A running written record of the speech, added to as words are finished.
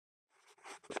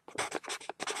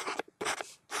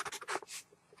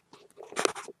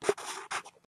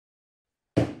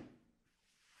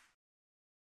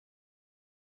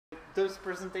this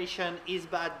presentation is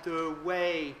about the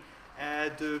way,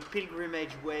 the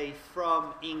pilgrimage way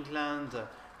from England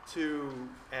to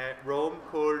Rome,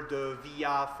 called the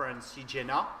Via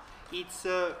Francigena. It's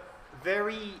a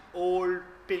very old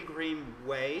pilgrim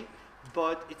way,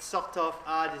 but it sort of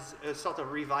had a sort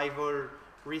of revival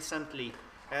recently.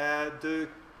 The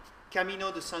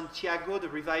Camino de Santiago, the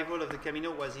revival of the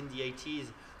Camino, was in the 80s.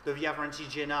 The Via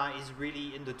Francigena is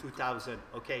really in the 2000s,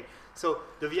 okay? So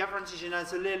the Via Francigena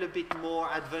is a little bit more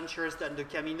adventurous than the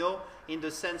Camino, in the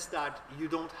sense that you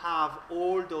don't have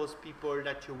all those people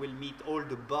that you will meet, all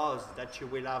the buzz that you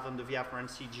will have on the Via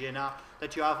Francigena,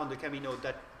 that you have on the Camino,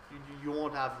 that you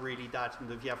won't have really that in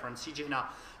the Via Francigena.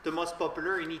 The most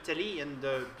popular in Italy, and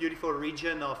the beautiful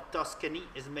region of Tuscany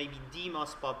is maybe the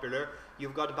most popular.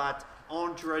 You've got about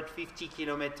 150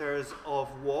 kilometers of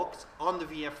walks on the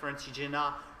Via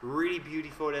Francigena, really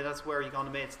beautiful, and that's where you're gonna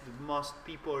meet the most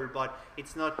people. But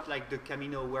it's not like the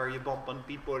Camino where you bump on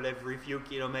people every few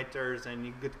kilometers and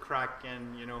you get crack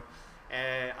and, you know,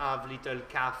 have little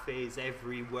cafes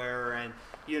everywhere. And,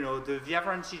 you know, the Via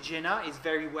Francigena is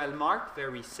very well marked,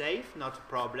 very safe, not a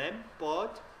problem,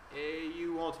 but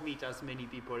you won't meet as many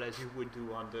people as you would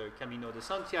do on the Camino de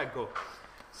Santiago.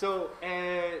 So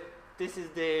this is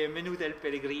the Menù del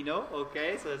Pellegrino,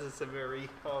 okay? So this is a summary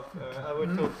of our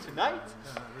talk tonight.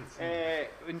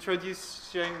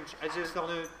 Introduction, I just want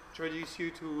to introduce you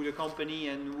to the company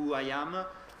and who I am.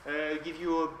 Give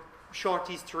you a short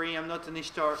history. I'm not an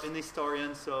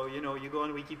historian, so, you know, you go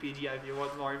on Wikipedia if you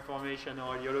want more information,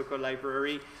 or your local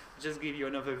library. Just give you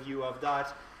an overview of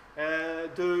that.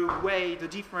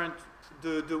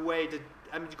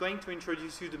 I'm going to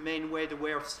introduce you the main way, the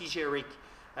way of Sigeric,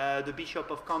 the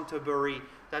Bishop of Canterbury,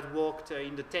 that walked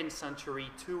in the 10th century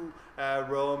to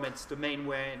Rome. It's the main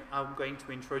way I'm going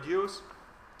to introduce.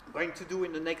 I'm going to do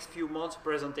in the next few months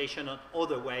presentation on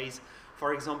other ways.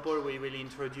 For example, we will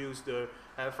introduce the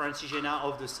Francigena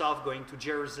of the South going to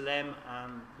Jerusalem,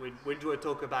 and we'll do a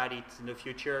talk about it in the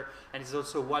future. And there's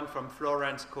also one from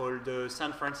Florence called the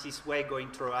St. Francis Way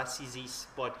going through Assisi,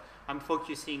 but I'm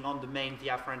focusing on the main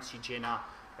Via Francigena,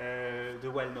 the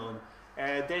well-known.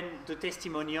 Then the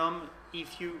testimonium.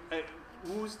 If you,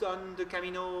 who's done the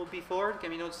Camino before?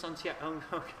 Camino de Santiago?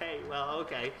 Okay, well,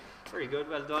 okay. Very good,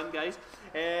 well done, guys.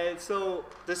 So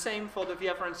the same for the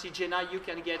Via Francigena. You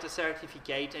can get a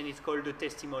certificate, and it's called the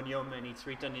testimonium, and it's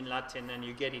written in Latin, and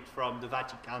you get it from the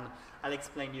Vatican. I'll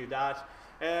explain you that.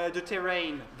 The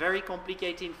terrain, very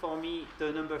complicated for me,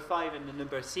 the number 5 and the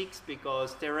number 6,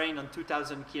 because terrain on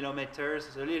 2,000 kilometers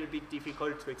is a little bit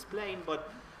difficult to explain,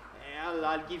 but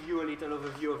I'll give you a little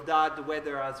overview of that, the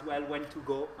weather as well, when to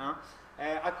go. Huh?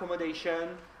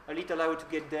 Accommodation, a little how to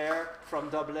get there from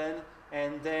Dublin,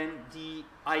 and then the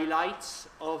highlights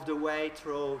of the way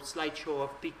through slideshow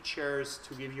of pictures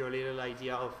to give you a little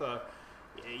idea of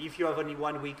if you have only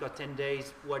 1 week or 10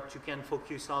 days, what you can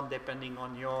focus on depending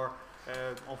on your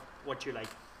of what you like.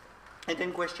 And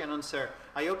then question answer.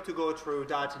 I hope to go through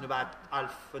that in about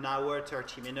half an hour,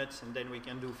 30 minutes, and then we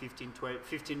can do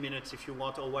 15 minutes if you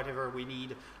want, or whatever we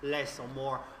need, less or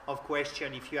more of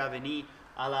question. If you have any,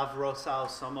 I'll have Rosa or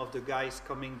some of the guys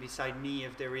coming beside me.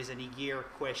 If there is any gear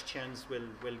questions,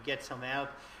 we'll get some help.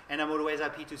 And I'm always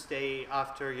happy to stay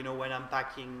after, you know, when I'm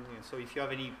packing. So if you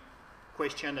have any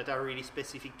questions that are really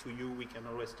specific to you, we can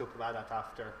always talk about that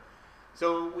after.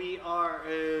 So we are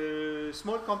a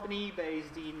small company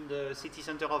based in the city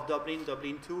center of Dublin,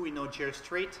 Dublin 2, in O'Gill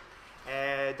Street.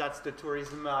 That's the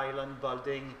tourism island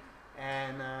building,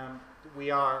 and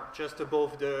we are just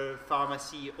above the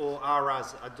pharmacy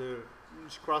O'Hara's at the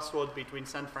crossroad between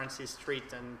St. Francis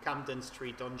Street and Camden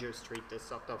Street, O'Gill Street, a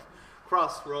sort of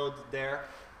crossroad there.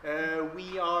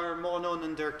 We are more known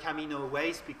under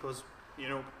CaminoWays because, you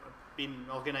know, been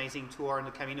organizing tour on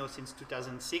the Camino since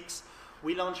 2006.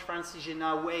 We launched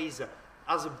Francigena Ways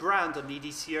as a brand only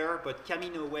this year, but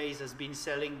CaminoWays has been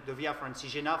selling the Via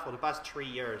Francigena for the past 3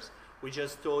 years. We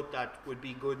just thought that would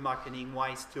be good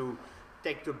marketing-wise to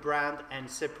take the brand and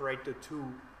separate the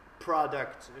two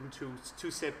products into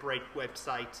two separate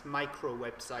websites, micro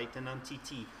website and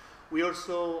entity. We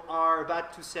also are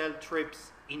about to sell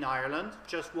trips in Ireland,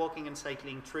 just walking and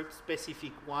cycling trips,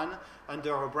 specific one,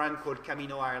 under a brand called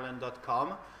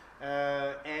CaminoIreland.com.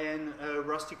 And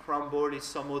Rustic Rumble is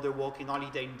some other walking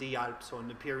holiday in the Alps or in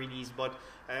the Pyrenees, but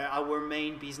our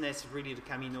main business is really the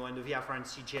Camino and the Via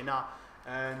Francigena,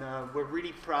 and we're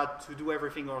really proud to do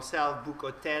everything ourselves, book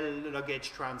hotel,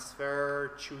 luggage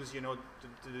transfer, choose, you know,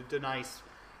 the nice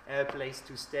place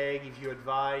to stay, give you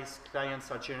advice.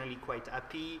 Clients are generally quite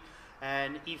happy,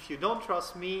 and if you don't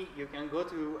trust me, you can go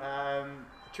to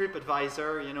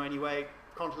TripAdvisor, you know, anyway,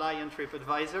 can't lie on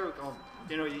TripAdvisor.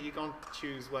 You can't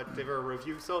choose whatever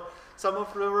review. So some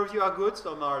of the reviews are good,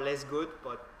 some are less good,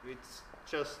 but it's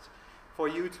just for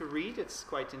you to read. It's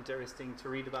quite interesting to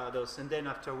read about us. And then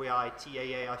after we are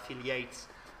TAA affiliates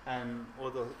and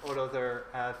all other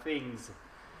things.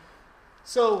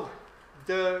 So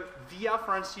the Via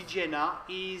Francigena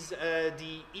is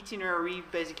the itinerary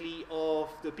basically of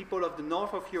the people of the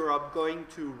north of Europe going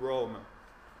to Rome.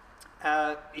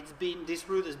 This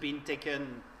route has been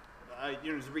taken,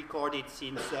 it's recorded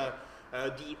since the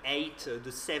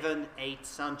 7th, 8th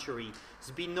century.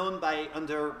 It's been known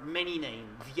under many names: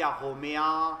 Via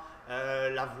Romea,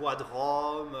 La Voie de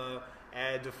Rome,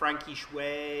 the Frankish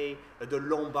Way, the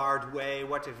Lombard Way,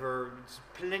 whatever. It's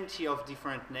plenty of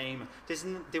different names.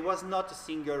 There was not a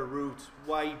single route.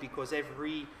 Why? Because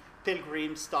every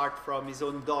pilgrim starts from his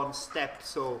own doorstep,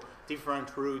 so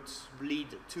different routes lead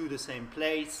to the same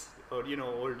place. Or,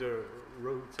 all the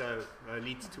routes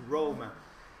leads to Rome.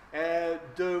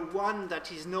 The one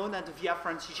that is known as the Via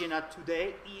Francigena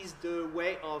today is the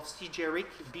way of Sigeric,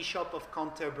 Bishop of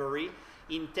Canterbury,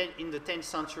 in the 10th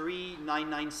century,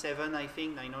 997, I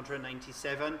think,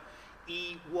 997.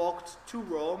 He walked to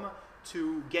Rome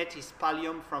to get his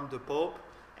pallium from the Pope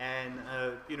and,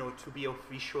 to be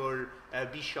official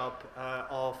bishop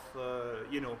of,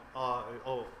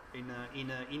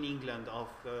 in England, of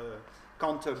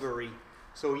Canterbury.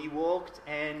 So he walked,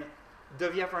 and the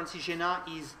Via Francigena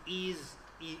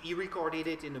he recorded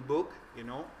it in a book,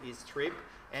 his trip,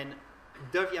 and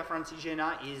the Via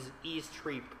Francigena is his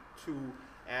trip to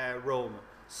Rome.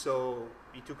 So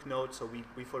he took notes, so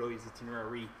we follow his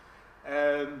itinerary.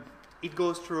 It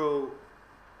goes through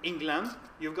England.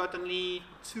 You've got only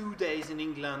 2 days in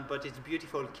England, but it's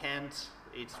beautiful Kent.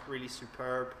 It's really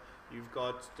superb. You've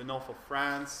got the north of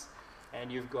France, and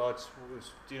you've got,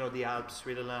 the Alps,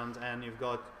 Switzerland, and you've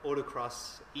got all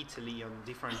across Italy and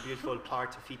different beautiful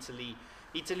parts of Italy.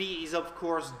 Italy is, of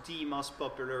course, the most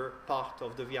popular part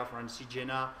of the Via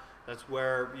Francigena. That's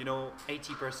where,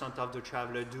 80% of the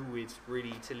travelers do. It's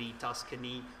really Italy,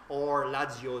 Tuscany, or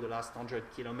Lazio, the last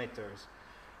 100 kilometers.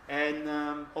 And,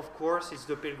 of course, it's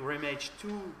the pilgrimage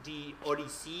to the Holy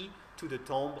See, to the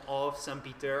tomb of St.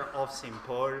 Peter, of St.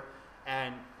 Paul.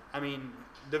 And,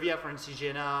 the Via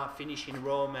Francigena finish in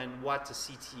Rome, and what a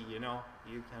city, you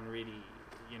can really,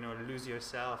 lose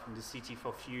yourself in the city for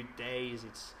a few days.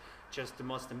 It's just the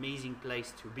most amazing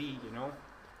place to be,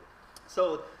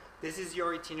 So this is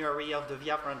your itinerary of the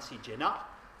Via Francigena,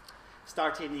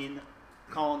 starting in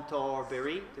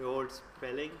Canterbury, the old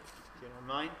spelling, if you don't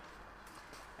mind,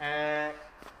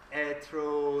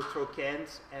 through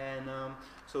Kent, and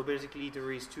so basically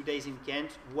there is 2 days in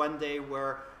Kent, 1 day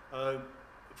where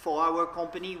for our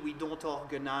company, we don't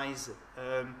organize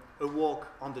a walk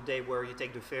on the day where you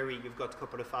take the ferry. You've got a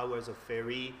couple of hours of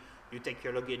ferry. You take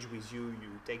your luggage with you.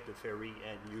 You take the ferry,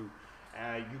 and you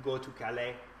go to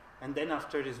Calais. And then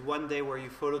after, there's 1 day where you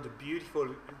follow the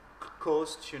beautiful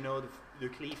coast. The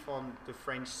cliff on the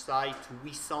French side to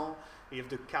Ouessant. You have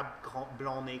the Cap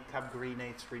Blanc-Nez, Cap Green.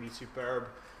 It's really superb.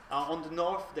 On the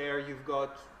north, there you've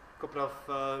got a couple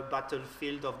of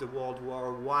battlefields of the World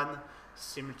War I.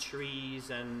 Cemeteries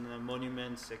and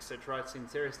monuments, etc. It's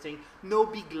interesting. No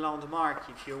big landmark,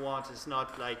 if you want. It's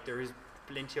not like there is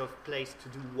plenty of place to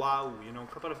do wow,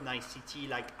 a couple of nice cities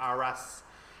like Arras.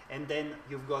 And then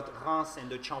you've got Reims and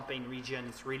the Champagne region.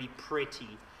 It's really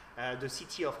pretty. The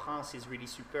city of Reims is really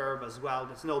superb as well.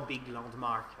 There's no big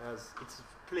landmark. It's a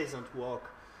pleasant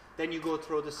walk. Then you go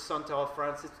through the center of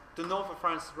France. The north of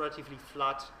France is relatively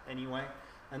flat anyway.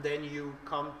 And then you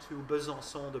come to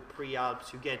Besançon, the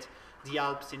pre-Alps. You get the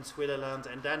Alps in Switzerland,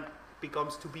 and then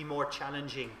becomes to be more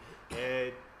challenging.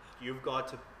 You've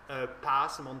got a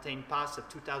mountain pass at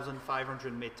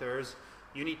 2,500 meters.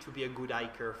 You need to be a good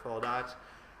hiker for that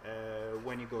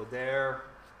when you go there.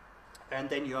 And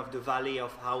then you have the Valley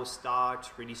of Aosta,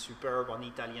 really superb on the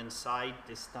Italian side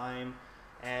this time.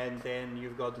 And then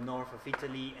you've got the north of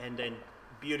Italy, and then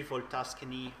beautiful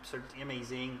Tuscany, absolutely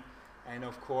amazing. And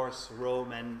of course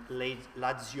Rome and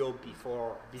Lazio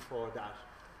before that.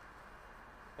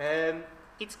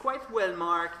 It's quite well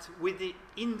marked.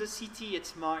 In the city,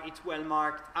 it's well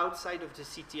marked. Outside of the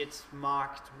city, it's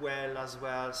marked well as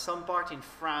well. Some part in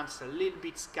France, a little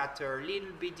bit scattered, a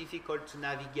little bit difficult to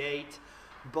navigate,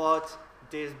 but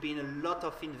there's been a lot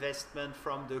of investment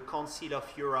from the Council of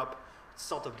Europe,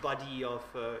 sort of body of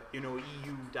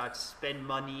EU that spend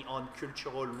money on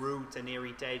cultural route and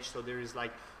heritage. So there is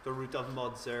like the route of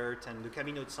Mozart, and the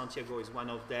Camino de Santiago is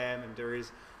one of them, and there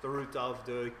is the route of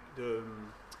the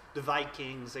the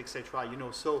Vikings, etc. You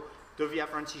know, so the Via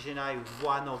Francigena is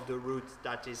one of the routes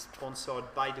that is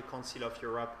sponsored by the Council of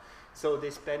Europe. So they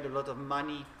spend a lot of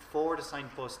money for the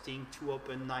signposting to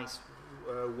open nice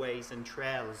ways and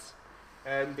trails.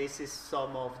 And this is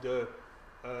some of the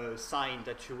sign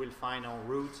that you will find en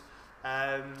route.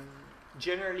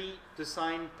 Generally, the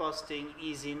signposting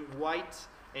is in white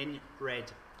and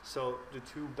red. So the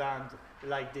two bands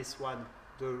like this one,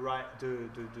 the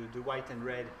white and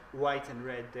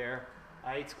red there.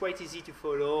 It's quite easy to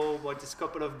follow, but there's a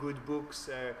couple of good books.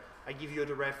 I give you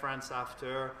the reference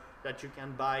after that you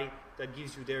can buy that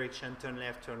gives you direction, turn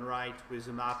left, turn right with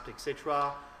a map,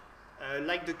 etc.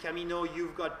 Like the Camino,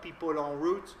 you've got people en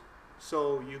route,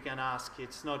 so you can ask.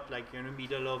 It's not like you're in the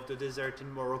middle of the desert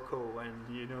in Morocco and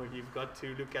you know you've got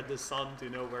to look at the sun to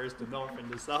know where's the north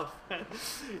and the south.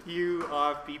 You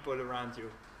have people around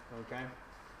you, okay?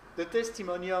 The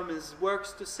testimonium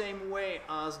works the same way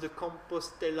as the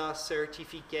Compostela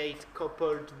certificate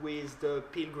coupled with the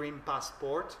pilgrim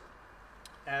passport.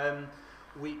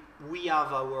 We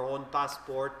have our own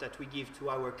passport that we give to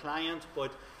our client,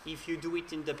 but if you do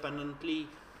it independently,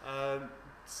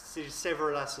 there's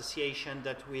several associations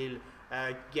that will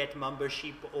get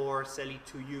membership or sell it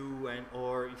to you,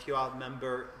 or if you are a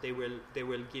member, they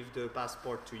will give the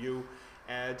passport to you.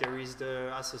 There is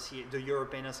the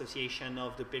European Association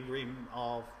of the Pilgrim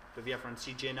of the Via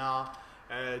Francigena.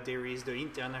 There is the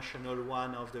international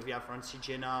one of the Via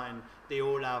Francigena, and they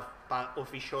all have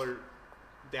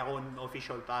their own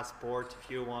official passport if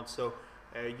you want. So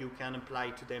you can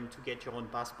apply to them to get your own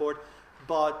passport.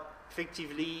 But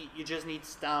effectively, you just need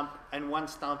stamp, and one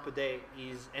stamp a day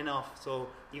is enough. So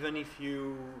even if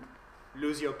you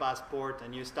lose your passport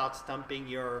and you start stamping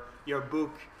your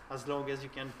book, as long as you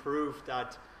can prove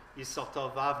that you sort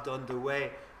of have done the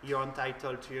way, you're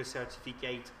entitled to your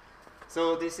certificate.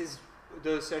 So this is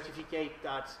the certificate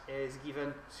that is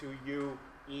given to you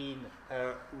in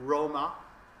Roma.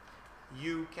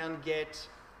 You can get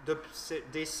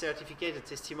this certificate, the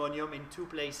testimonium, in two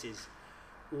places.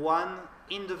 One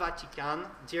in the Vatican,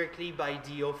 directly by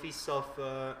the office of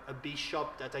a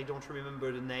bishop that I don't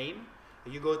remember the name.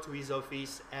 You go to his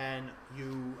office and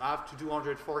you have to do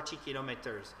 140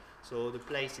 kilometers. So the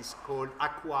place is called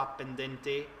Aqua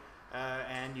Pendente,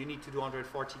 and you need to do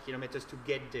 140 kilometers to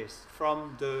get this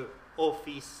from the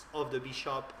office of the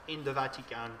bishop in the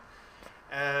Vatican.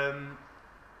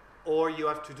 Or you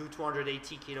have to do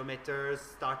 280 kilometers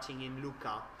starting in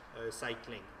Lucca,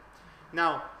 cycling.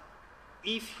 Now,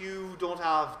 if you don't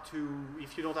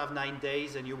have 9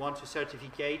 days and you want a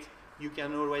certificate, you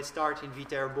can always start in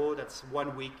Viterbo. That's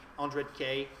 1 week,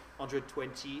 100k,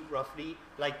 120 roughly,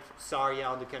 like Sarria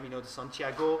on the Camino de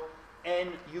Santiago.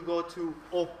 And you go to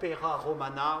Opera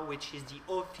Romana, which is the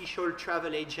official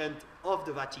travel agent of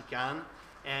the Vatican,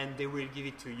 and they will give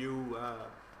it to you.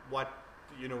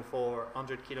 For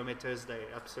 100 kilometers, they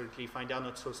absolutely fine. They're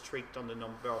not so strict on the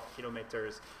number of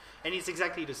kilometers. And it's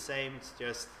exactly the same, it's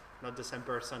just not the same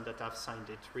person that have signed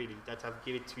it, really, that have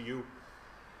given it to you.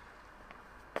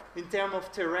 In terms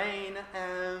of terrain,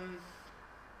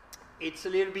 it's a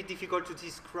little bit difficult to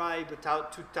describe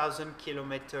about 2,000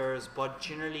 kilometers, but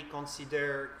generally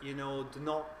consider, the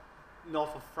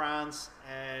north of France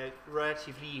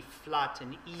relatively flat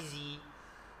and easy.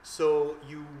 So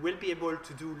you will be able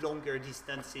to do longer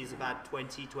distances, about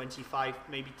 20, 25,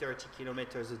 maybe 30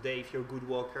 kilometers a day. If you're a good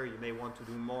walker, you may want to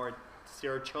do more. It's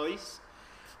your choice.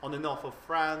 On the north of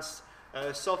France,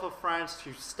 south of France,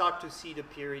 you start to see the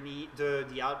Pyrenees,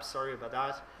 the Alps. Sorry about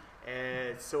that.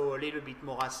 So a little bit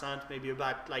more ascent, maybe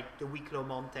about like the Wicklow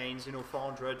Mountains.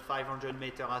 400, 500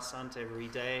 meter ascent every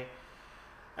day.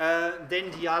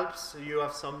 Then the Alps, you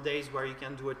have some days where you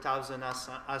can do 1,000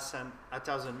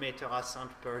 meter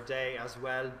ascent per day as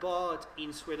well. But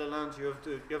in Switzerland, you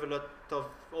have a lot of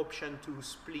option to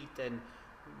split and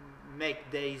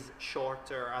make days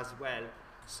shorter as well.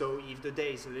 So if the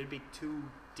day is a little bit too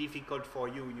difficult for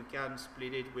you, you can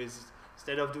split it with,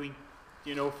 instead of doing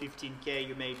 15k,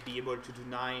 you may be able to do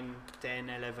 9, 10,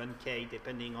 11k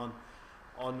depending on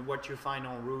what you find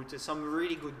en route. There's some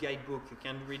really good guidebook. You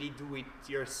can really do it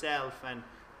yourself and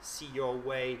see your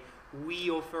way. We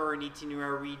offer an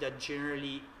itinerary that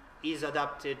generally is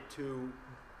adapted to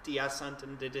the ascent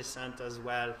and the descent as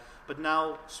well. But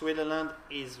now Switzerland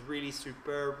is really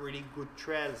superb, really good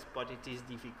trails, but it is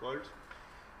difficult.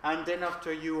 And then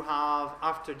after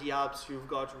the Alps, you've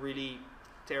got really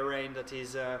terrain that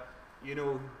is,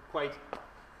 quite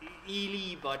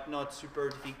hilly, but not super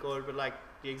difficult. But like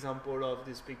the example of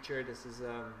this picture, this is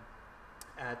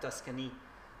Tuscany,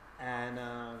 and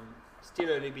still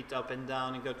a little bit up and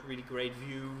down. You got really great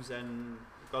views, and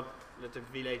got a little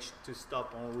village to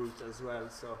stop en route as well.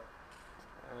 So,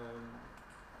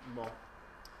 bon.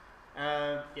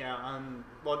 Yeah, and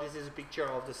well, this is a picture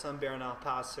of the St. Bernard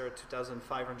Pass,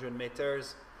 2,500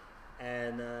 meters,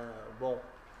 and well,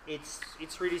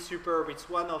 it's really superb. It's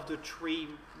one of the 3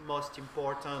 most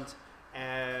important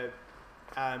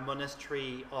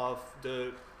monastery of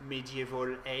the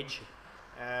medieval age,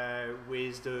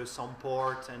 with the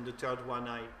Saint-Port, and the third one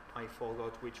I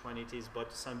forgot which one it is,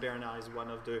 but St. Bernard is one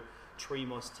of the 3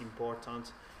 most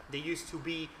important. There used to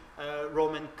be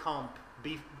Roman camp.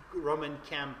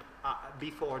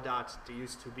 Before that, there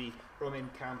used to be Roman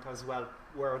camp as well,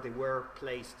 where they were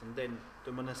placed, and then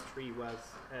the monastery was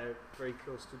very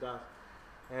close to that.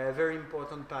 Very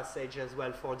important passage as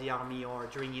well for the army or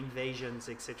during invasions,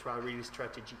 etc. Really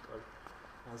strategical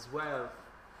as well.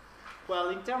 Well,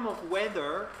 in terms of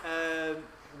weather,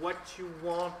 what you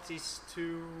want is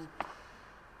to...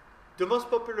 The most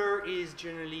popular is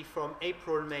generally from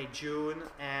April, May, June,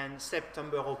 and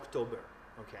September, October.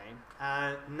 Okay.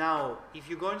 Now, if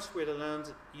you go in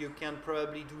Switzerland, you can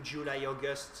probably do July,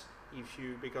 August,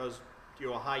 because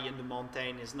you're high in the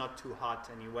mountain. It's not too hot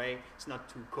anyway. It's not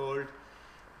too cold.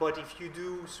 But if you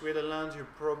do Switzerland, you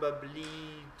probably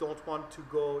don't want to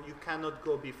go. You cannot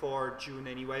go before June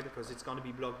anyway, because it's going to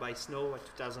be blocked by snow at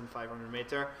 2,500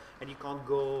 meters, and you can't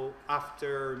go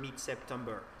after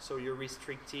mid-September. So you're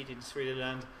restricted in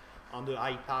Switzerland on the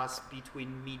high pass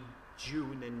between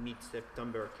mid-June and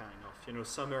mid-September, kind of. You know,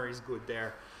 summer is good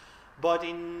there. But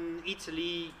in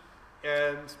Italy,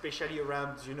 especially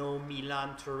around, you know,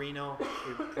 Milan, Torino,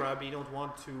 you probably don't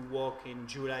want to walk in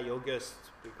July, August,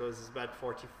 because it's about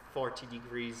 40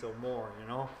 degrees or more, you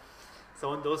know.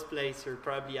 So in those places, you're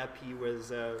probably happy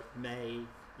with May,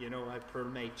 you know, April,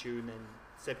 May, June, and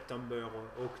September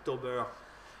or October.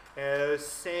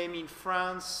 Same in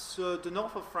France. The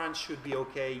north of France should be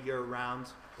okay year-round.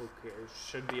 Okay,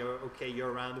 should be okay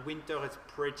year-round. Winter is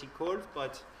pretty cold,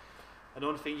 but I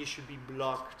don't think you should be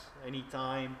blocked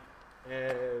anytime.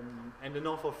 And the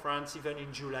north of France, even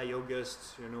in July,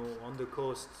 August, you know, on the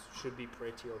coast, should be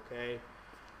pretty okay.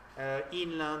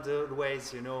 Inland,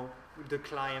 always, you know, the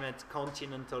climate,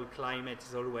 continental climate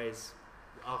is always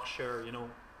harsher, you know,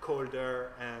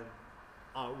 colder and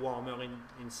warmer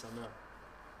in summer.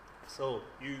 So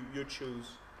you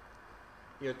choose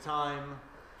your time.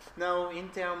 Now, in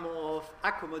terms of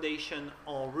accommodation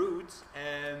en route,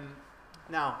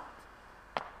 now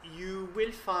you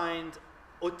will find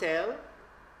hotel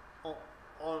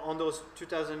on those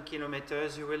 2,000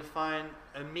 kilometers. You will find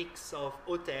a mix of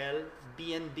hotel,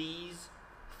 B&Bs,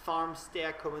 farm stay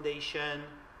accommodation,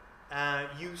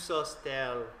 youth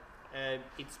hostel.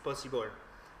 It's possible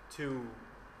to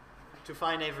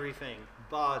find everything.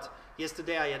 But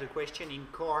yesterday I had a question in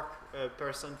Cork. A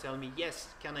person tell me, yes,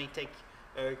 can I take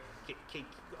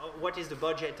what is the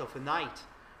budget of a night?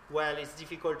 Well, it's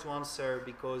difficult to answer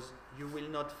because you will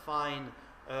not find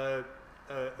a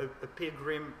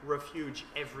pilgrim refuge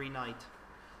every night.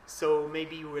 So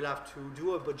maybe you will have to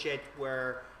do a budget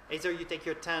where either you take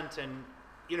your tent and,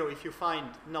 you know, if you find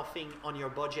nothing on your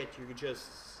budget, you just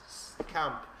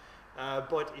camp.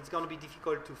 But it's going to be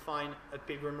difficult to find a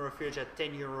pilgrim refuge at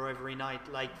 €10 every night,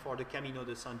 like for the Camino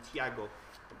de Santiago.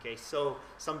 Okay, so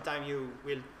sometime you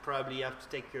will probably have to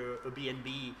take a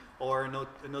B&B, or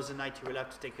another night you will have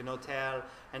to take an hotel.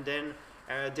 And then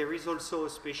there is also,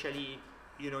 especially,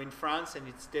 you know, in France, and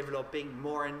it's developing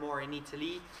more and more in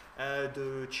Italy,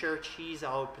 the churches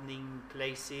are opening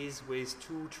places with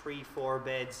 2, 3, 4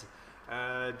 beds.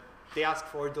 They ask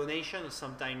for a donation,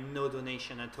 sometimes no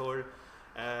donation at all.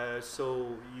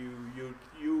 So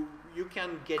you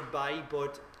can get by,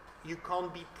 but you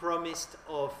can't be promised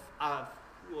of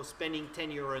spending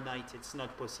 €10 a night. It's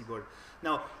not possible.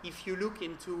 Now, if you look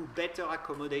into better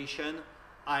accommodation,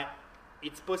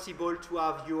 it's possible to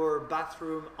have your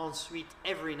bathroom en suite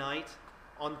every night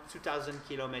on 2,000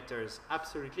 kilometers.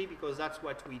 Absolutely, because that's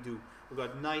what we do. We've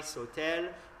got nice hotel,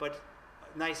 but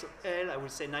nice hotel, I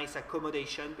would say nice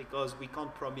accommodation, because we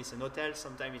can't promise an hotel.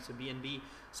 Sometimes it's a B&B,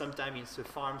 sometimes it's a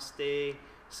farm stay,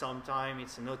 sometimes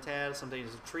it's an hotel,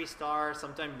 sometimes it's a 3-star,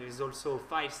 sometimes there's also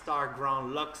 5-star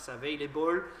Grand Lux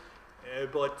available.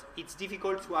 But it's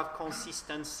difficult to have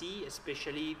consistency,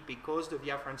 especially because the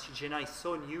Via Francigena is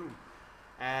so new.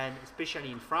 And especially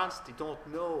in France, they don't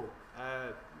know.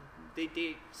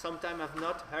 They sometimes have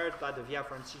not heard about the Via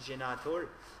Francigena at all.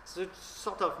 So it's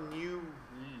sort of new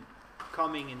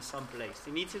coming in some place.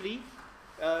 In Italy,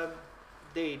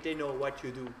 they know what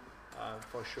you do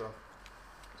for sure.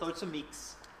 So it's a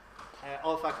mix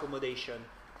of accommodation.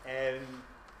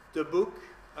 The book,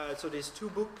 so there's 2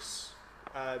 books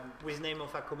with name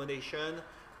of accommodation.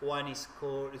 One is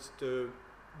called, it's the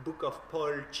book of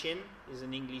Paul Chin. He's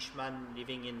an Englishman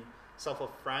living in south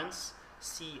of France,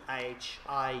 Chinn,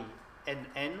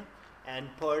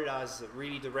 and Paul has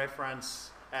really the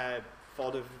reference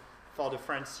for the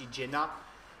Francigena.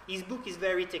 His book is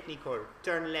very technical.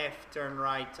 Turn left, turn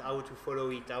right, how to follow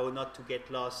it, how not to get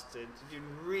lost. It's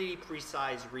really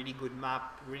precise, really good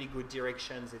map, really good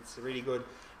directions. It's really good.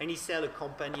 And he sells a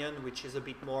companion, which is a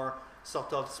bit more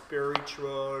sort of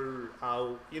spiritual,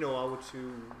 how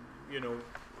to,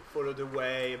 follow the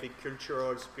way, a bit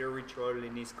cultural, spiritual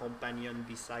in his companion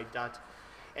beside that.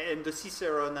 And the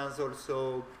Cicerone has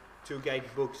also 2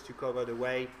 guidebooks to cover the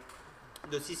way.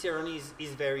 The Cicerone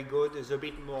is very good. There's a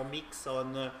bit more mix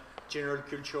on general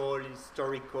cultural,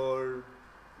 historical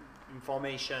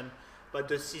information, but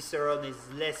the Cicerone is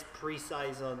less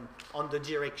precise on the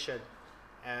direction.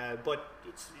 But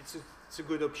it's a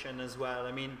good option as well.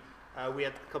 I mean, we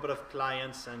had a couple of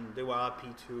clients and they were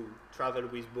happy to travel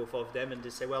with both of them, and they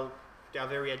say, well, they are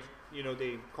very,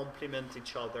 they complement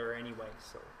each other anyway.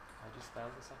 So. I just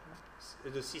spelled the second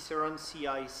one. The Cicerone,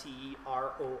 Cicerone,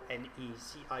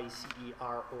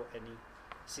 Cicerone.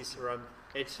 Cicerone.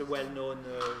 It's a well-known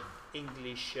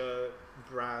English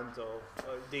brand. Or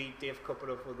they have a couple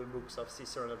of other books of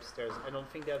Cicerone upstairs. I don't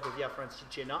think they have the Via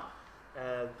Francigena,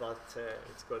 but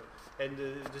it's good. And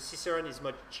the Cicerone is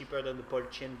much cheaper than the Paul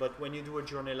Chin. But when you do a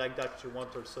journey like that, you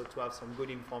want also to have some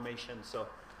good information. So,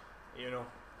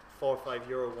 4 or 5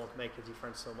 euro won't make a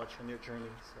difference so much on your journey.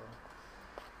 So.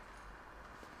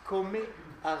 Come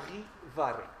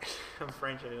arrivare. I'm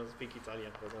French, I don't speak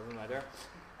Italian, but it doesn't matter.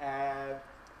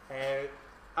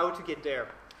 How to get there?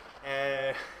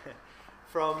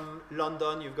 From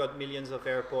London, you've got millions of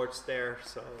airports there,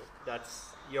 so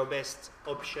that's your best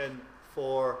option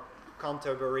for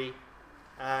Canterbury.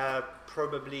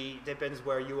 Probably, depends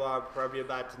where you are, probably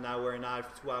about an hour and a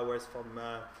half, 2 hours from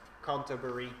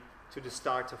Canterbury to the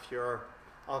start of your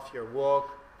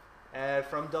walk.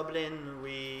 From Dublin,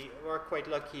 we were quite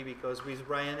lucky because with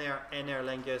Ryanair and Aer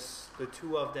Lingus, the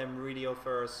 2 of them really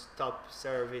offer us top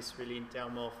service, really in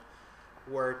terms of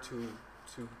where to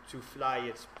fly.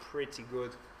 It's pretty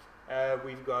good.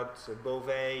 We've got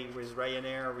Beauvais with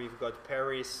Ryanair, we've got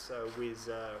Paris with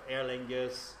Aer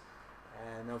Lingus,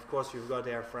 and of course you've got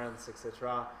Air France,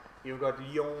 etc. You've got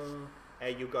Lyon,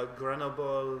 you've got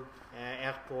Grenoble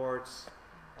airports.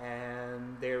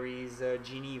 And there is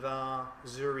Geneva,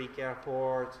 Zurich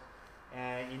airport.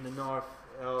 In the north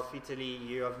of Italy,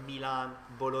 you have Milan,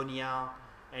 Bologna,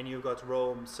 and you've got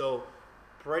Rome. So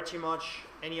pretty much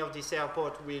any of these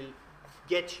airports will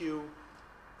get you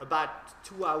about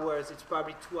 2 hours. It's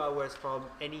probably 2 hours from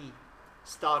any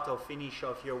start or finish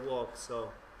of your walk.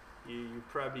 So you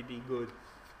probably be good.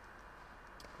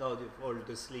 No, all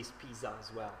the Swiss pizza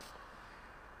as well.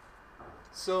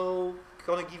 So,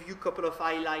 gonna give you a couple of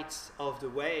highlights of the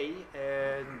way,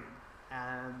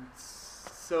 and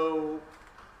so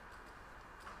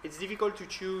it's difficult to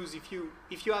choose. If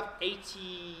you have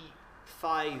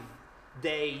 85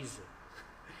 days,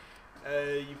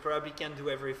 you probably can do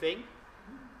everything.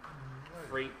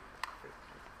 5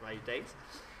 days.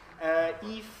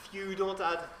 If you don't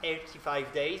have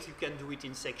 85 days, you can do it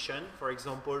in section. For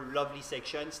example, lovely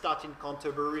section, start in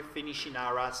Canterbury, finish in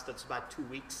Arras, that's about 2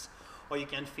 weeks. Or you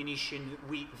can finish in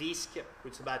Visc,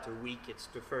 which is about a week. It's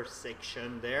the first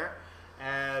section there.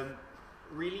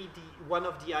 Really, one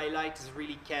of the highlights is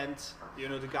really Kent.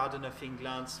 The Garden of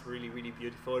England's really, really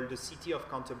beautiful. The city of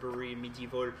Canterbury,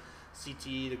 medieval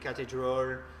city, the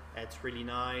cathedral, it's really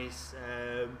nice.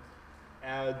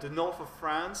 The north of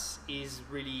France is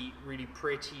really, really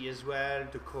pretty as well.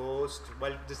 The coast.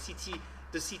 Well, the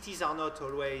cities are not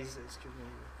always. Excuse me,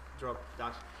 drop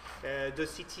that. The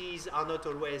cities are not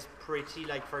always pretty,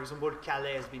 like for example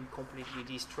Calais has been completely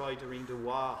destroyed during the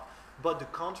war, but the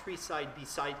countryside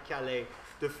beside Calais,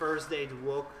 the first day the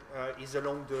walk is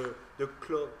along the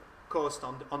coast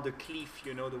on the cliff,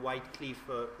 the white cliff,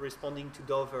 responding to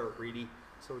Dover really,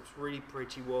 so it's really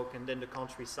pretty walk, and then the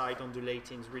countryside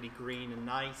undulating is really green and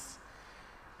nice.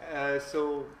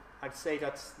 So I'd say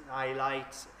that's a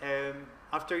highlight.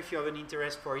 After, if you have an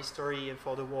interest for history and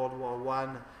for the World War I,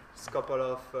 there's a couple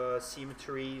of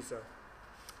cemeteries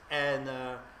and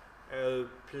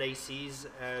places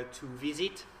to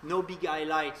visit. No big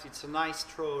highlights. It's a nice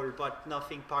stroll, but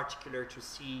nothing particular to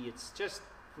see. It's just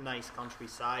nice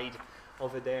countryside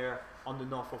over there on the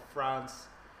north of France.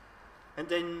 And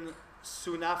then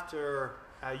soon after,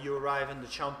 you arrive in the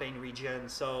Champagne region.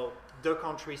 So the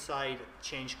countryside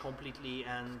changed completely,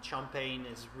 and Champagne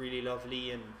is really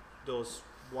lovely, and the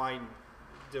wine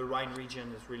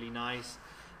region is really nice.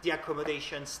 The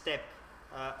accommodation step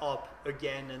up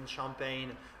again, and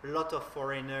Champagne. A lot of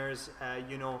foreigners,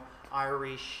 you know,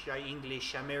 Irish,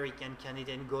 English, American,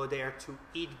 Canadian go there to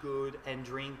eat good and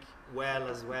drink well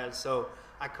as well. So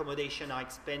accommodation are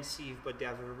expensive, but they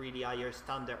have a really higher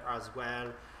standard as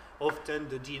well. Often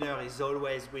the dinner is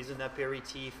always with an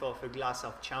aperitif of a glass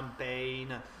of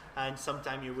champagne, and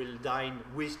sometimes you will dine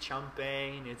with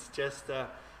champagne. It's just the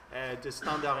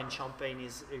standard in Champagne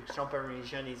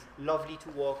region is lovely to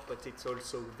walk, but it's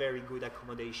also very good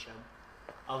accommodation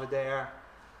over there.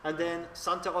 And then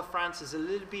center of France is a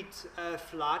little bit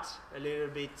flat, a little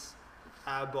bit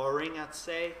boring, I'd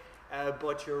say.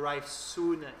 But you arrive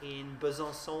soon in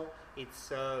Besançon.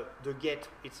 It's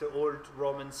it's an old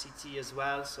Roman city as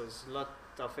well, so there's a lot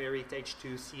of heritage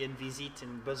to see and visit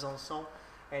in Besançon.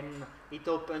 And it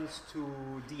opens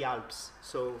to the Alps,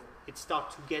 so it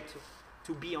starts to get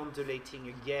to be undulating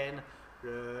again,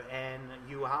 and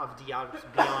you have the Alps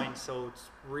behind, so it's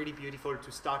really beautiful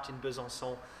to start in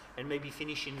Besançon and maybe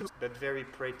finish in, but very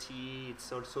pretty.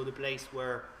 It's also the place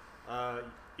where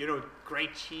you know,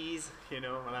 great cheese, you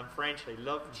know, and I'm French, I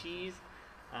love cheese.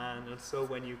 And also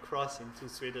when you cross into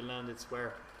Switzerland, it's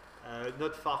where,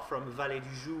 not far from Vallée du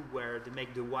Joux, where they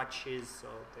make the watches, so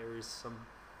there is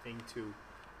something to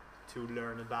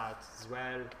learn about as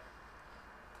well.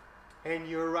 And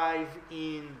you arrive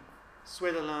in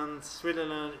Switzerland.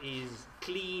 Switzerland is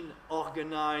clean,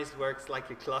 organized, works like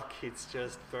a clock. It's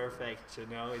just perfect, you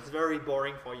know. It's very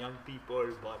boring for young people,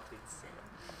 but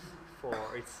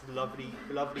it's lovely,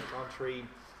 lovely country,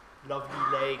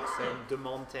 lovely lakes and the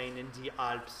mountain and the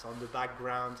Alps on the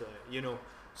background. You know,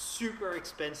 super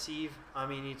expensive. I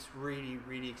mean, it's really,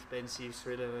 really expensive,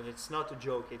 Switzerland. It's not a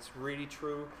joke. It's really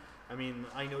true. I mean,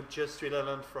 I know just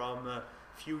Switzerland from a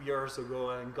few years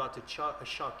ago and got a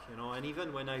shock, you know. And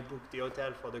even when I booked the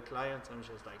hotel for the client, I'm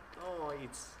just like, oh,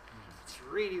 it's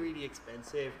really, really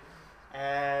expensive.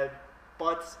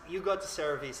 But you got the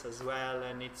service as well,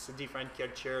 and it's a different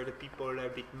culture. The people are a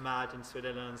bit mad in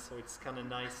Switzerland, so it's kind of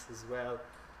nice as well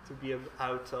to be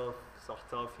out of, sort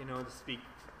of, you know, to speak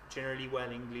generally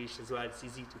well English as well. It's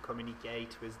easy to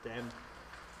communicate with them.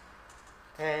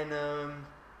 And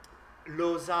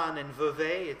Lausanne and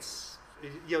Vevey,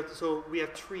 so we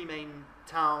have three main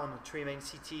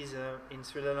cities in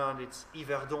Switzerland. It's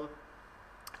Yverdon,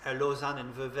 Lausanne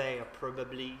and Vevey are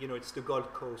probably, you know, it's the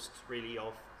Gold Coast really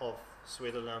of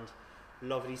Switzerland.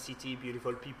 Lovely city,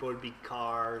 beautiful people, big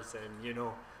cars, and, you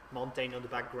know, mountain on the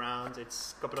background.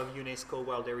 It's a couple of UNESCO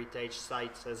World Heritage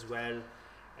sites as well,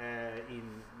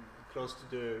 close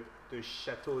to the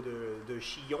Chateau de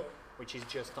Chillon, which is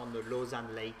just on the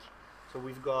Lausanne Lake. So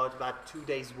we've got about 2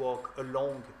 days walk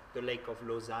along the Lake of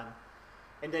Lausanne.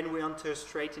 And then we enter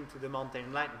straight into the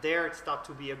mountain line. There it starts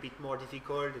to be a bit more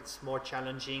difficult, it's more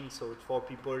challenging, so it's for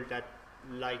people that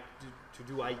like to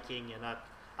do hiking and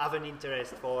have an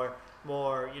interest for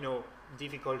more, you know,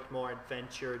 difficult, more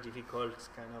adventure, difficult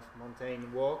kind of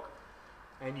mountain walk.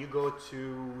 And you go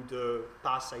to the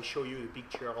pass. I show you the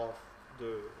picture of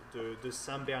the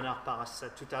Saint Bernard Pass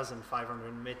at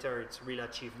 2,500 meters. It's a real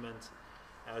achievement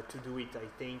to do it, I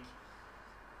think.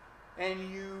 And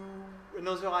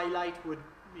another highlight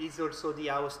is also the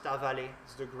Aosta Valley.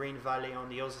 It's the Green Valley on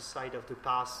the other side of the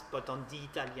pass, but on the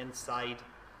Italian side.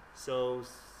 So,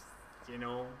 you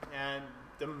know, and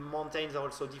the mountains are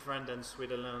also different than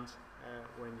Switzerland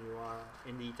when you are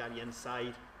in the Italian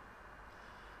side.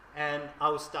 And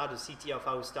Aosta, the city of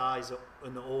Aosta, is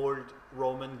an old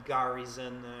Roman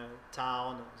garrison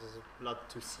town. There's a lot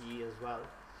to see as well.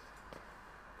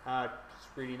 It's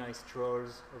really nice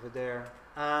strolls over there.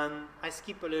 And I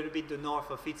skip a little bit the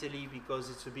north of Italy because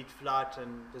it's a bit flat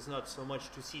and there's not so much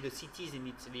to see. The cities in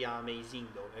Italy are amazing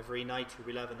though. Every night you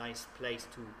will have a nice place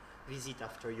to visit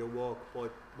after your walk.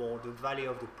 But the Valley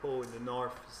of the Po in the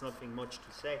north, there's nothing much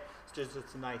to say.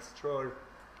 It's a nice stroll.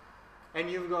 And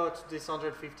you've got this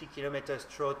 150 kilometers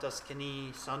through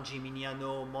Tuscany, San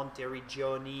Gimignano,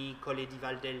 Monteriggioni, Colle di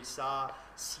Valdelsa,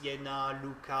 Siena,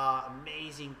 Lucca.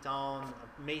 Amazing town,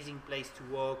 amazing place to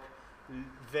walk.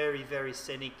 Very, very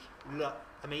scenic,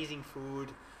 amazing food,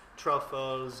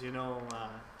 truffles, you know,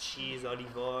 cheese,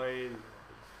 olive oil,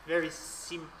 very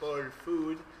simple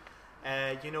food.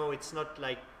 You know, it's not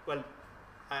like, well,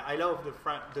 I love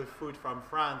the food from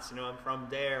France, you know, I'm from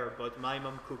there, but my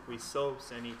mom cooks with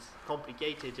sauce and it's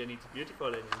complicated and it's beautiful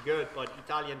and it's good, but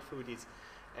Italian food is,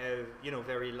 you know,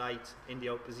 very light in the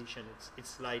opposition.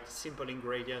 It's light, simple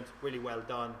ingredients, really well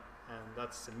done, and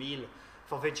that's a meal.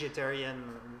 For vegetarian,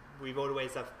 we've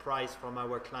always have prize from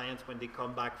our clients when they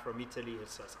come back from Italy. It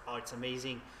says, oh, it's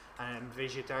amazing. I'm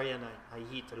vegetarian. I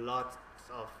eat a lot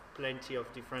of plenty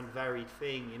of different varied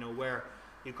things, you know, where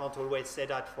you can't always say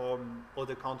that from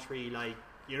other country. Like,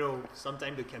 you know,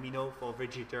 sometimes the Camino for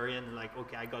vegetarian, like,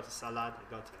 okay, I got a salad,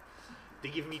 they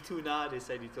give me tuna, they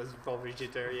said it was for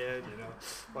vegetarian, you know.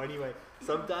 But anyway,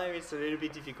 sometimes it's a little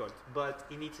bit difficult. But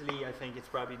in Italy, I think it's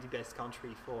probably the best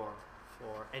country for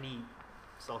any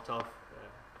sort of.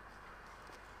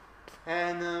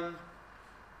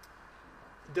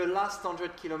 The last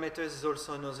 100 kilometers is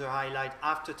also another highlight.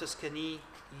 After Tuscany,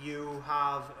 you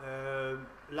have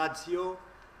Lazio.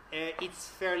 It's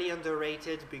fairly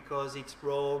underrated because it's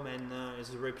Rome and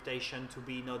has a reputation to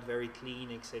be not very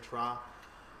clean, etc.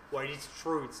 Well, it's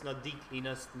true, it's not the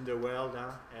cleanest in the world.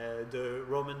 The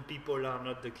Roman people are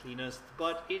not the cleanest,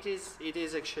 but it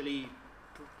is actually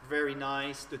very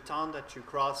nice. The town that you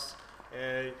cross,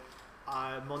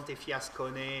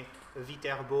 Montefiascone,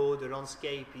 Viterbo, the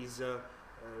landscape is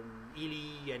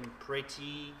hilly and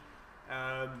pretty.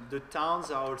 The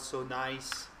towns are also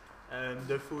nice.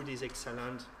 The food is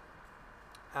excellent.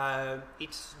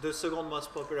 It's the second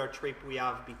most popular trip we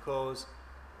have because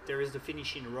there is the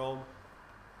finish in Rome,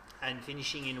 and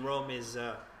finishing in Rome is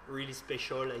really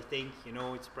special. I think, you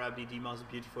know, it's probably the most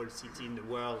beautiful city in the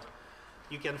world.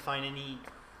 You can find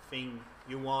anything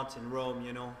you want in Rome,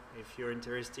 you know, if you're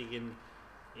interested in,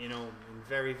 you know, in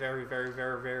very, very, very,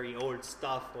 very, very old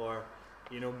stuff, or,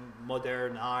 you know,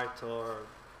 modern art, or,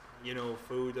 you know,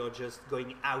 food, or just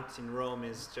going out in Rome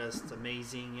is just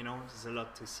amazing, you know. There's a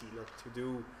lot to see, a lot to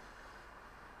do.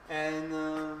 And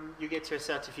you get your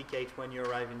certificate when you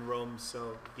arrive in Rome,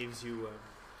 so it gives you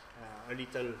a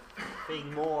little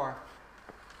thing more.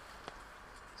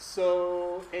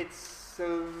 So it's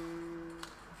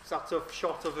sort of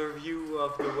short overview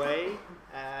of the way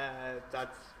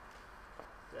that's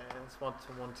what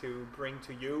I want to bring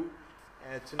to you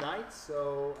tonight.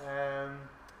 So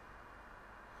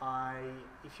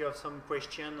if you have some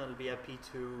question, I'll be happy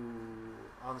to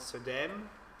answer them.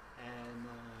 And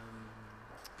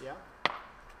yeah,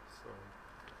 so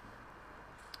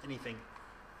anything.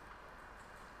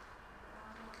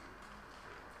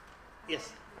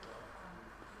 Yes.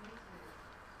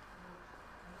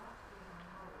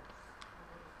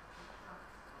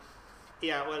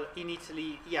 Yeah, well, in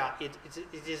Italy, yeah, it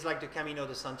is like the Camino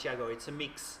de Santiago. It's a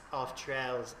mix of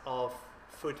trails, of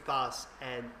footpaths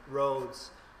and roads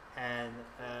and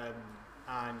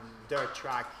dirt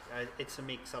track. It's a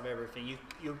mix of everything.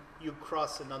 You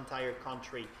cross an entire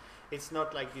country. It's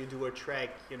not like you do a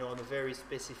trek, you know, on a very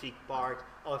specific part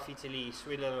of Italy,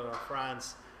 Sweden or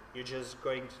France. You're just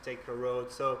going to take a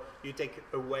road. So you take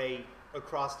a way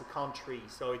across the country.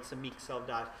 So it's a mix of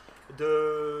that.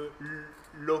 The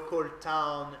local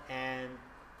town and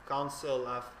council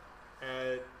have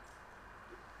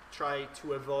tried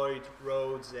to avoid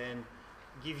roads and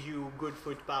give you good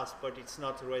footpaths, but it's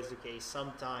not always the case.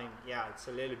 Sometimes, yeah, it's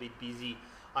a little bit busy.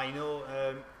 I know,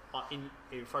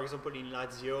 for example, in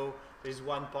Lazio, there's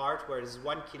one part where there's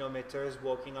 1 kilometer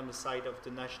walking on the side of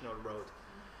the national road.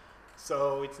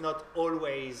 So it's not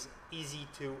always easy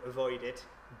to avoid it,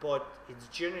 but it's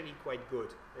generally quite good.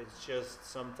 It's just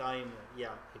sometimes,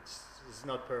 yeah, it's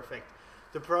not perfect.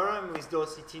 The problem with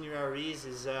those itineraries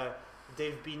is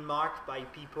they've been marked by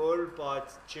people,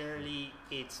 but generally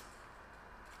it's,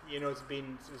 you know, it's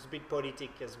a bit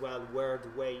politic as well, where the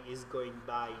way is going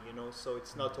by, you know, so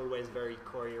it's not always very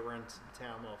coherent in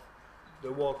terms of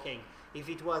the walking. If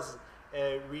it was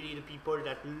really the people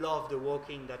that love the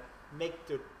walking, that make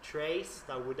the trace,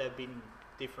 that would have been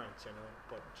different, you know,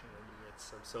 but generally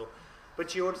it's so.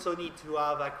 But you also need to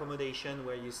have accommodation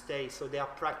where you stay, so there are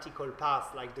practical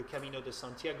paths like the Camino de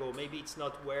Santiago. Maybe it's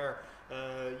not where,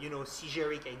 you know,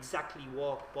 Sigeric exactly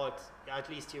walk, but at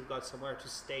least you've got somewhere to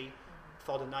stay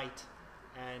for the night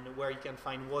and where you can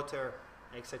find water,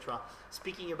 etc.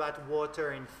 Speaking about water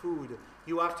and food,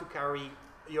 you have to carry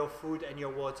your food and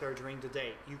your water during the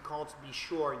day. You can't be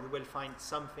sure you will find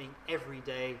something every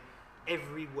day,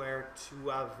 everywhere to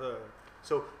have.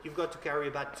 So you've got to carry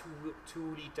about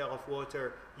 2 liters of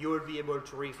water. You will be able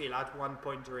to refill at one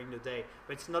point during the day.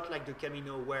 But it's not like the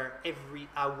Camino where every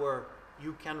hour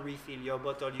you can refill your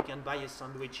bottle, you can buy a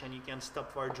sandwich and you can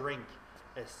stop for a drink.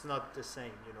 It's not the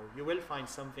same, you know. You will find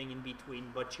something in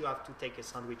between, but you have to take a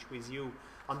sandwich with you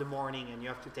on the morning and you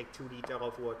have to take 2 liters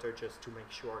of water just to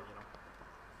make sure, you know.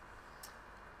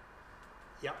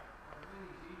 Yeah.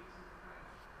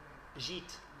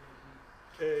 Gîte.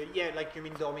 Yeah, like you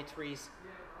mean dormitories.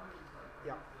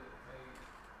 Yeah.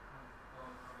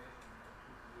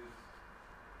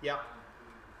 Yeah.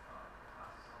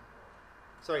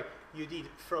 Sorry, you did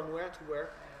from where to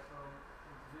where?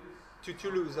 To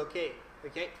Toulouse, okay.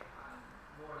 Okay.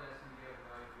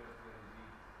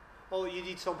 Oh, you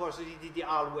did some parts, so you did the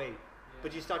Arles way.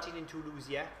 But you started in Toulouse,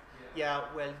 yeah? Yeah,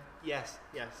 well, yes.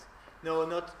 No,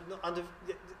 not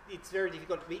it's very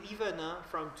difficult. Even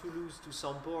from Toulouse to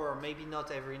Saint-Port, maybe not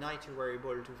every night you were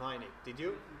able to find it. Did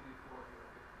you?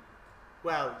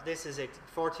 Well, this is it.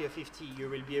 40 or 50, you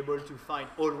will be able to find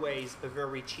always a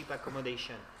very cheap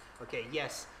accommodation. Okay,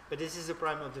 yes, but this is the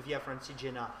problem of the Via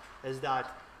Francigena, is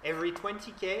that every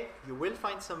 20k you will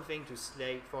find something to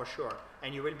stay for sure,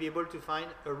 and you will be able to find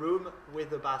a room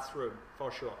with a bathroom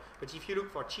for sure. But if you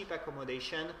look for cheap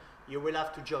accommodation, you will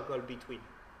have to juggle between.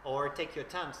 Or take your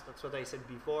tent, that's what I said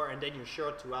before, and then you're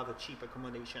sure to have a cheap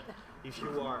accommodation. If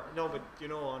you are, no, but you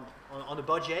know, on a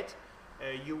budget,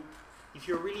 if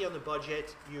you're really on a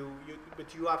budget,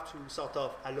 but you have to sort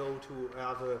of allow to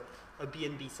have a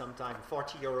B&B sometime,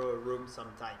 40 euro a room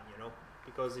sometime, you know,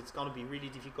 because it's going to be really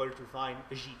difficult to find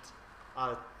a gîte,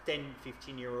 10,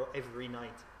 15 euro every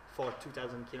night for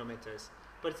 2,000 kilometers.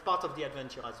 But it's part of the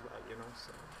adventure as well, you know,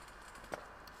 so.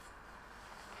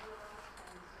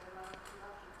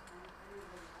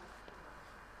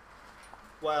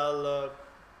 Well,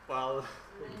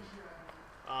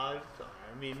 I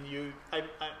mean, you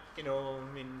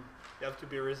have to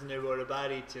be reasonable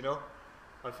about it, you know.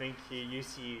 I think you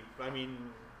see, I mean,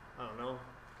 I don't know.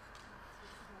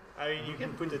 I mean, you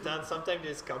can put a tent. Sometimes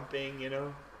there's camping, you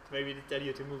know. Maybe they tell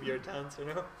you to move your tent, you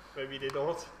know. Maybe they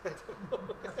don't. I don't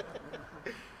know.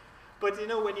 But you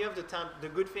know, when you have the tent, the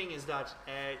good thing is that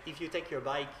if you take your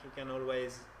bike, you can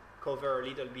always cover a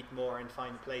little bit more and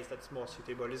find a place that's more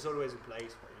suitable. There's always a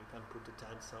place where you can put the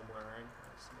tent somewhere, right?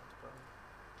 That's not a problem.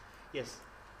 Yes?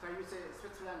 So you say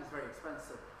Switzerland is very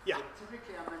expensive. Yeah. So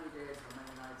typically how many days or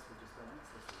many nights would you spend in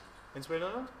Switzerland? In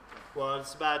Switzerland? Well,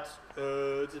 it's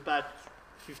about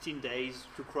 15 days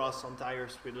to cross entire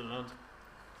Switzerland.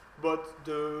 But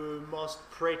the most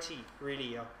pretty,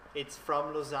 really, it's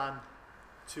from Lausanne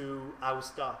to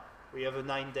Aosta. We have a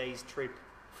 9 days trip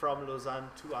from Lausanne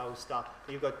to Aosta.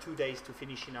 You've got 2 days to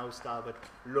finish in Aosta, but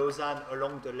Lausanne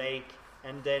along the lake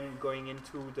and then going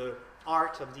into the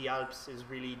heart of the Alps is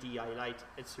really the highlight.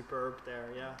 It's superb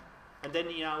there, yeah. And then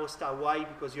in Aosta, why?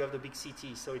 Because you have the big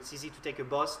city, so it's easy to take a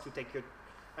bus, to take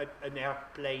an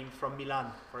airplane from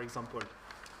Milan, for example.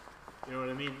 You know what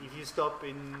I mean? If you stop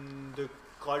in the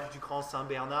Col du Grand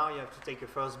Saint-Bernard, you have to take a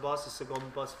first bus, a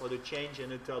second bus for the change,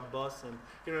 and a third bus, and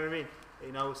you know what I mean?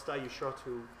 In Aosta, you're sure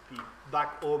to be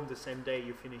back home the same day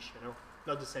you finish, you know?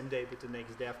 Not the same day, but the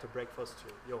next day after breakfast,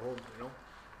 you're home, you know?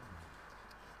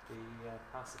 The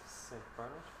Pass of St.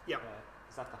 Bernard? Yeah.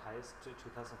 Is that the highest,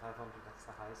 2,500, that's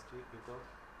the highest you go?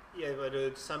 Yeah, but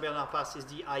the St. Bernard Pass is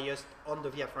the highest on the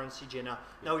Via Francigena.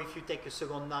 Now, if you take a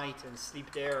second night and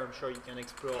sleep there, I'm sure you can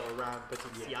explore around, but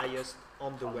it's the highest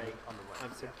on the way. On the way.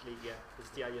 Absolutely, yeah. It's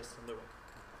the highest on the way.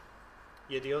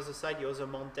 Yeah, the other side, the other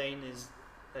mountain is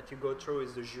that you go through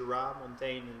is the Jura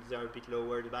mountain, and they're a bit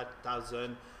lower, about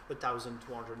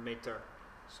 1,200 meters.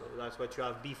 So that's what you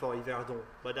have before Yverdon,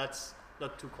 but that's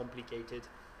not too complicated.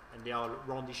 And they are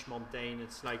roundish mountain.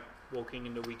 It's like walking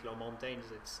in the Wicklow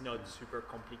Mountains. It's not super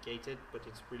complicated, but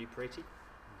it's really pretty.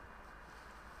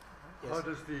 Yes. How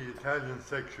does the Italian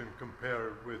section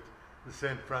compare with the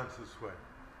St. Francis Way?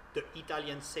 The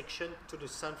Italian section to the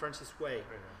St. Francis Way.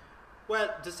 Yeah. Well,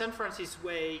 the St. Francis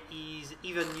Way is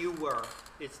even newer.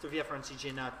 It's the Via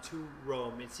Francigena to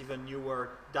Rome. It's even newer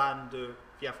than the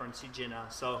Via Francigena.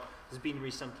 So it's been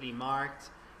recently marked.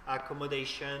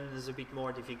 Accommodation is a bit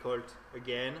more difficult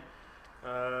again.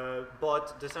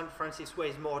 But the St. Francis Way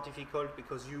is more difficult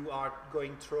because you are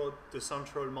going through the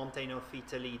central mountain of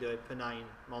Italy, the Apennine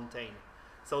mountain.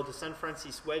 So the St.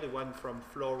 Francis Way, the one from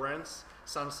Florence,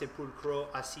 San Sepolcro,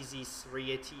 Assisi,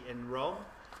 Rieti, and Rome.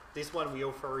 This one we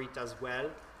offer it as well,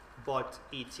 but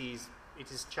it is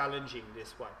challenging,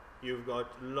 this one. You've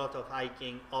got a lot of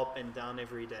hiking up and down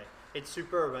every day. It's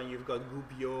superb, and you've got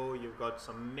Gubbio, you've got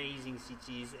some amazing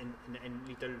cities and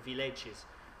little villages,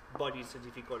 but it's a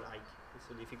difficult hike. It's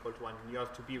a difficult one. You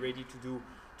have to be ready to do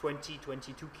 20,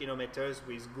 22 kilometers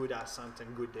with good ascent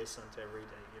and good descent every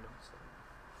day, you know. So,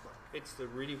 well, it's a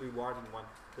really rewarding one,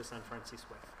 the St. Francis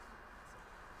Way.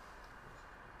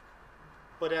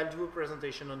 But I'll do a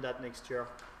presentation on that next year,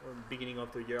 or beginning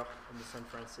of the year, on the St.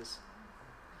 Francis.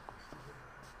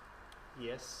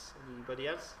 Yes, anybody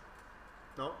else?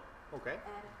 No? Okay.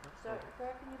 So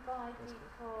where can you buy the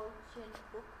Paul Chin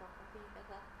book? Or can you get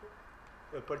that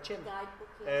book? Paul Chin? Guidebook,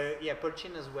 yes. Yeah, Paul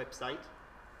Chin has a website,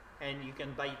 and you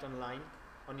can buy it online.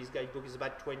 On his guidebook, it's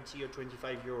about 20 or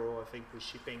 25 euro, I think, with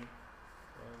shipping.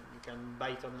 You can buy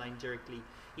it online directly.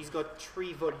 He's got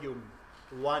 3 volumes.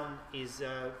 One is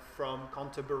from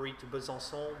Canterbury to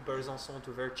Besançon, Besançon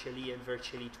to Vercelli, and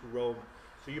Vercelli to Rome.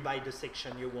 So you buy the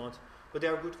section you want. But they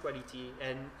are good quality,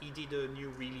 and he did a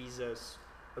new release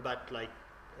about like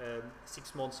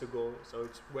 6 months ago, so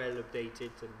it's well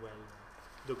updated and well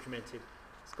documented.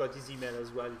 He's got his email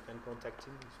as well, you can contact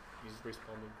him, he's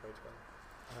responding quite well.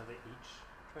 Are they each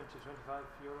 20-25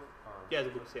 euro? Or Yeah, the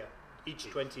books, yeah. Each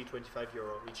 20-25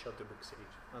 euro, each of the books.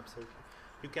 Absolutely.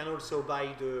 You can also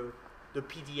buy the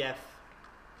PDF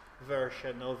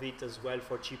version of it as well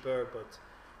for cheaper, but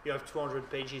you have 200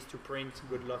 pages to print,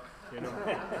 good luck, you know.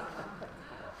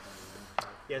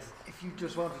 Yes? If you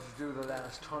just wanted to do the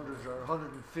last 100 or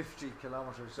 150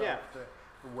 kilometres Yeah. off the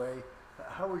way,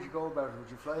 how would you go about it? Would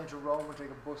you fly into Rome and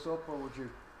take a bus up, or would you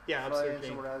Yeah, fly in absolutely.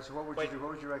 somewhere else? What would Well, you do? What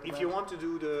would you recommend? If you want to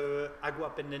do the Agua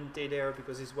Pendente there,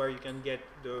 because it's where you can get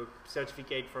the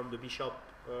certificate from the bishop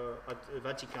at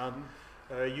Vatican,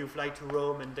 you fly to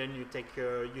Rome and then you take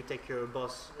a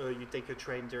bus, you take a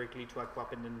train directly to Agua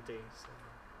Pendente. So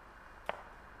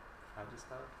how do you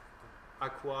spell it?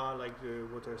 Aqua, like the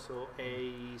water, so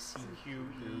A-C-Q-E-A,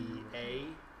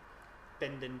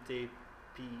 Pendente,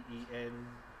 P-E-N-D-N-T.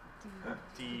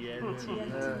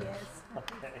 Yes.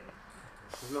 Okay.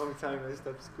 Long time I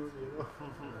stopped school, you know.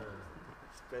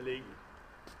 Spelling.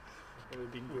 Never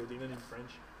been good, even in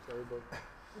French. Terrible.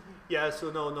 Yeah,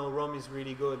 so no, Rome is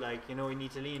really good. Like, you know, in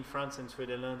Italy, in France and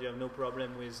Switzerland, you have no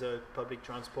problem with public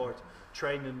transport,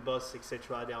 train and bus,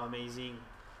 etc. They are amazing.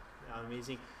 They are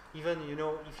amazing. Even, you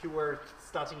know, if you were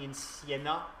starting in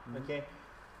Siena, okay,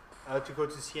 to go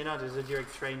to Siena, there's a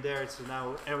direct train there. It's an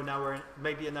hour,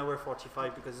 maybe an hour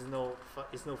 45 because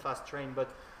it's no fast train. But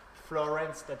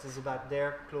Florence, that is about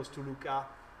there, close to Lucca.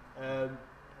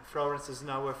 Florence is an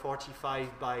hour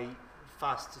 45 by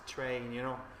fast train, you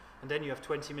know. And then you have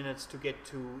 20 minutes to get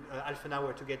to, half an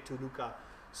hour to get to Lucca.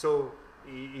 So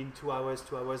in 2 hours,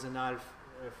 2 hours and a half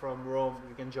from Rome,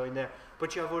 you can join there.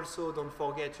 But you have also, don't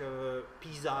forget,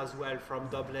 Pisa as well from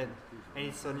Dublin. And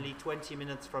it's only 20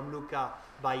 minutes from Lucca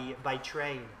by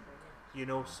train, you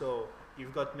know. So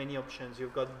you've got many options.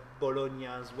 You've got Bologna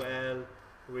as well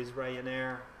with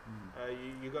Ryanair.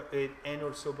 You got and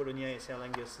also Bologna is Aer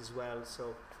Lingus as well.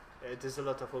 So there's a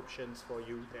lot of options for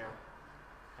you there.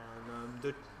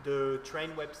 And the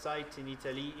train website in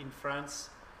Italy, in France,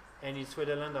 and in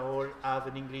Switzerland all have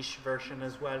an English version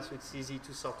as well, so it's easy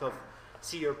to sort of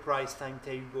see your price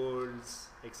timetables,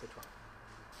 etc.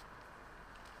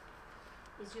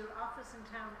 Is your office in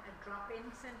town a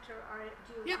drop-in centre, or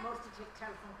do you Yeah. mostly take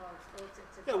telephone calls? Oh, it's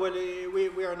a Yeah, well,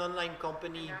 we are an online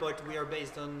company, but we are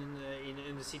based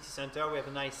in the city centre. We have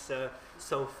a nice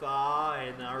sofa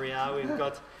and area. We've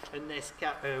got a nice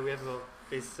we have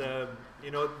this,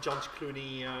 you know, George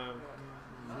Clooney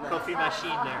coffee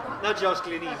machine there. Not George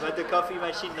Clooney, but the coffee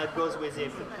machine that goes with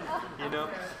him, you know.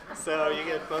 So you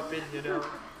can pop in, you know.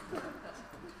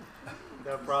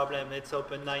 No problem. It's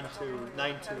open 9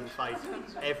 to 5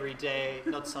 every day,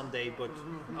 not Sunday, but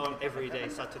every day,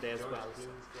 Saturday as well. So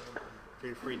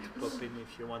feel free to pop in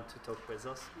if you want to talk with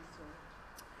us.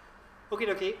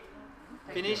 Okay.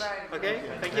 Finish. Okay.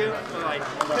 Thank you.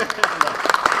 Bye.